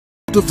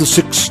Of the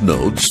 6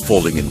 nodes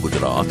falling in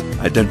Gujarat,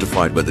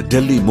 identified by the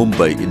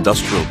Delhi-Mumbai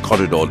Industrial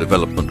Corridor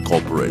Development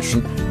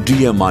Corporation,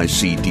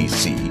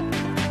 DMICDC,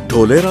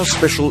 Dholera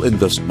Special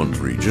Investment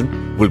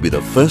Region will be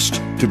the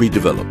first to be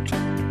developed.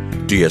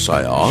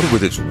 DSIR,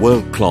 with its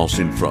world-class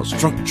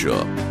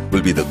infrastructure,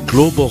 will be the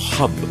global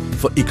hub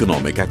for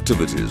economic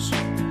activities.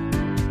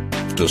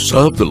 To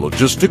serve the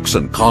logistics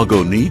and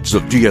cargo needs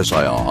of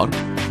DSIR,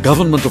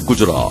 Government of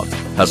Gujarat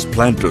has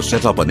planned to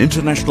set up an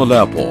international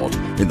airport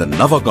in the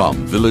Navagam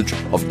village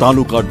of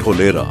Taluka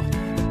Dholera.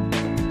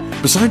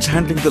 Besides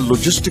handling the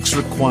logistics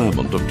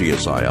requirement of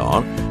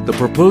DSIR, the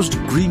proposed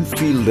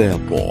Greenfield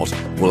Airport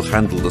will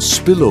handle the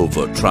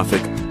spillover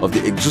traffic of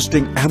the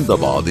existing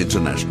Ahmedabad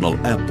International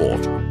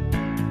Airport.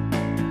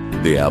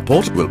 The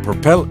airport will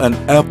propel an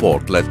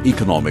airport-led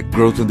economic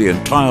growth in the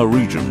entire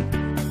region.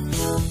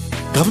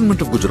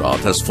 Government of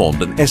Gujarat has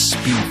formed an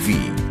SPV,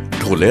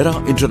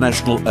 Dholera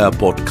International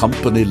Airport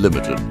Company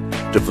Limited,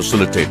 to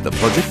facilitate the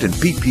project in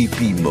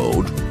PPP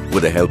mode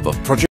with the help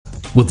of project.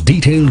 With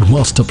detailed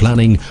master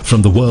planning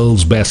from the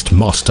world's best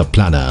master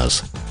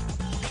planners.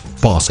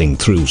 Passing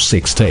through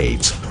 6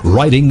 states,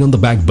 riding on the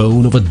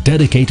backbone of a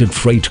dedicated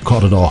freight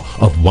corridor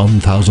of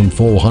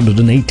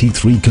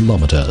 1,483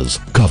 kilometers,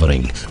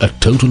 covering a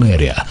total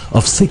area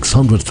of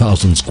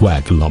 600,000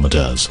 square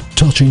kilometers,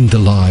 touching the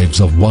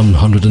lives of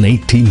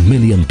 180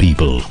 million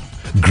people.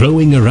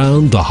 Growing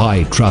around the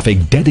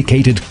high-traffic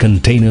dedicated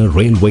container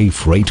railway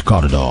freight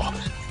corridor.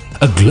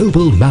 A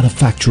global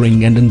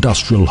manufacturing and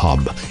industrial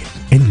hub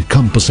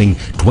encompassing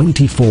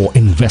 24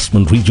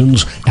 investment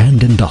regions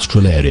and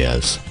industrial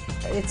areas.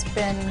 It's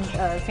been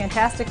a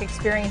fantastic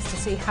experience to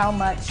see how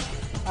much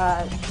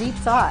deep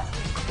thought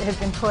has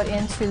been put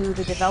into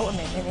the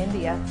development in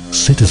India.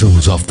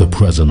 Citizens of the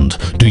present,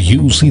 do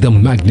you see the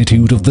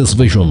magnitude of this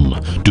vision?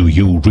 Do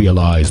you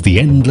realize the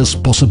endless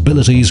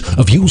possibilities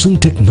of using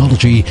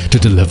technology to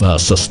deliver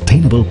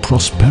sustainable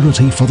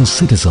prosperity for the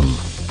citizen?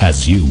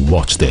 As you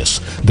watch this,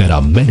 there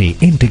are many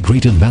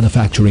integrated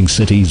manufacturing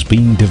cities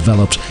being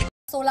developed.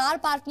 Solar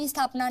પાર્કની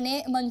સ્થાપનાને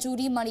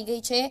મંજૂરી મળી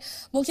ગઈ છે.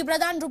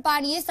 મુખ્યપ્રધાન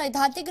રૂપાણીએ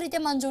સૈદ્ધાંતિક રીતે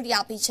મંજૂરી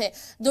આપી છે.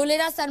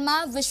 ધોલેરાસરમાં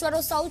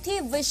વિશ્વનો સૌથી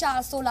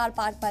વિશાળ સોલાર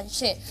પાર્ક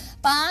બનશે.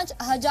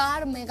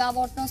 5000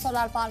 મેગાવોટનો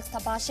સોલાર પાર્ક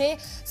સ્થપાશે.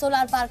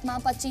 સોલાર પાર્કમાં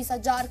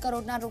 25,000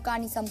 કરોડના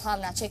રોકાણની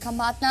સંભાવના છે.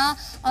 ખંભાતના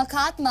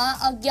અખાતમાં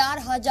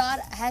 11,000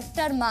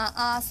 હેક્ટરમાં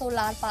આ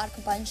સોલાર પાર્ક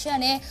બનશે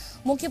અને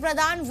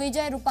મુખ્યપ્રધાન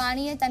વિજય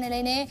રૂપાણીએ તેને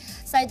લઈને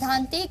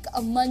સૈદ્ધાંતિક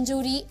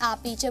મંજૂરી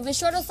આપી છે.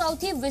 વિશ્વનો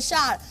સૌથી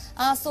વિશાળ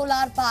આ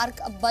સોલાર પાર્ક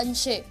બનશે.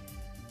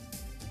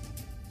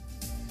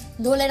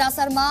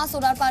 ધોલેરાસરમાં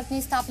સોલાર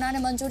પાર્કની સ્થાપનાને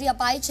મંજૂરી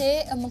અપાઈ છે.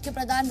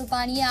 મુખ્યપ્રધાન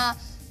રૂપાણીએ આ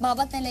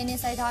બાબતને લઈને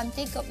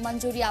સૈદ્ધાંતિક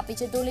મંજૂરી આપી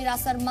છે.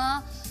 ધોલેરાસરમાં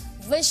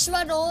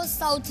વિશ્વનો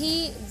સૌથી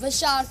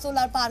વિશાળ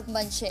સોલાર પાર્ક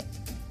બનશે.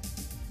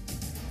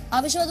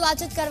 આ વિશે વધુ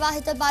વાતચીત કરવા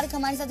હેતલ પાર્ક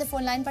અમારી સાથે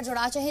ફોન લાઈન પર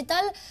જોડાયા છે.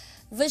 હેતલ,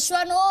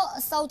 વિશ્વનો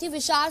સૌથી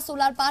વિશાળ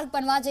સોલાર પાર્ક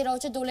બનવા જઈ રહ્યો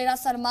છે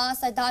ધોલેરાસરમાં.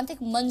 સૈદ્ધાંતિક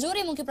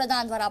મંજૂરી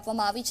મુખ્યપ્રધાન દ્વારા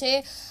આપવામાં આવી છે.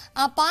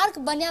 આ પાર્ક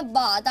બન્યા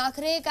બાદ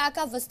આખરે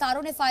કયા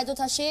વિસ્તારોને ફાયદો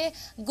થશે?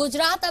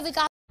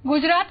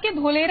 गुजरात के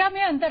धोलेरा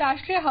में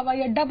अंतर्राष्ट्रीय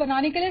हवाई अड्डा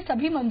बनाने के लिए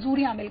सभी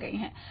मंजूरियां मिल गई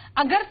हैं।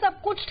 अगर सब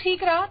कुछ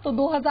ठीक रहा तो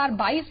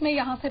 2022 में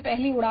यहां से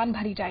पहली उड़ान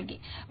भरी जाएगी।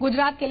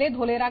 गुजरात के लिए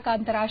धोलेरा का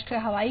अंतर्राष्ट्रीय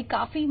हवाई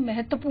काफी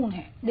महत्वपूर्ण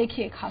है।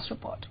 देखिए एक खास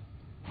रिपोर्ट।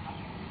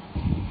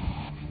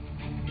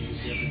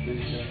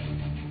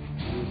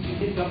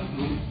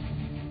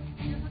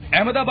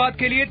 अहमदाबाद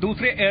के लिए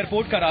दूसरे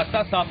एयरपोर्ट का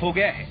रास्ता साफ हो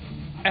गया है।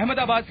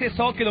 अहमदाबाद से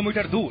 100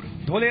 किलोमीटर दूर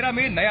धोलेरा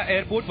में नया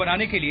एयरपोर्ट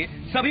बनाने के लिए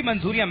सभी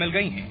मंजूरियां मिल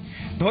गई हैं।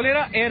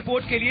 धोलेरा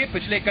एयरपोर्ट के लिए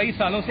पिछले कई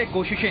सालों से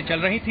कोशिशें चल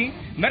रही थीं।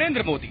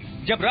 नरेंद्र मोदी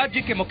जब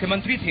राज्य के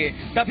मुख्यमंत्री थे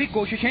तभी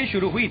कोशिशें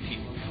शुरू हुई थी।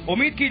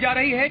 उम्मीद की जा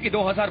रही है कि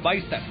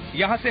 2022 तक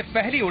यहां से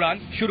पहली उड़ान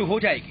शुरू हो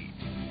जाएगी।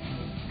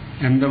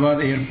 अहमदाबाद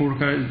एयरपोर्ट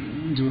का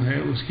जो है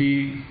उसकी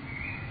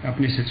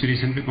अपनी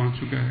सैचुरेशन पे पहुंच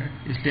चुका है,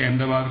 इसलिए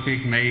अहमदाबाद को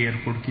एक नए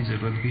एयरपोर्ट की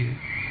जरूरत भी है।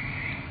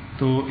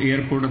 तो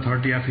एयरपोर्ट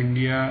अथॉरिटी ऑफ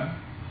इंडिया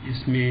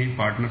इसमें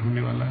पार्टनर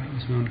होने वाला है।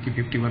 इसमें उनकी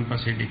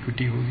 51%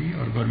 इक्विटी होगी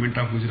और गवर्नमेंट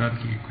ऑफ गुजरात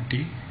की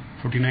इक्विटी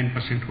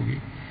 49% होगी।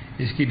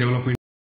 इसकी डेवलपमेंट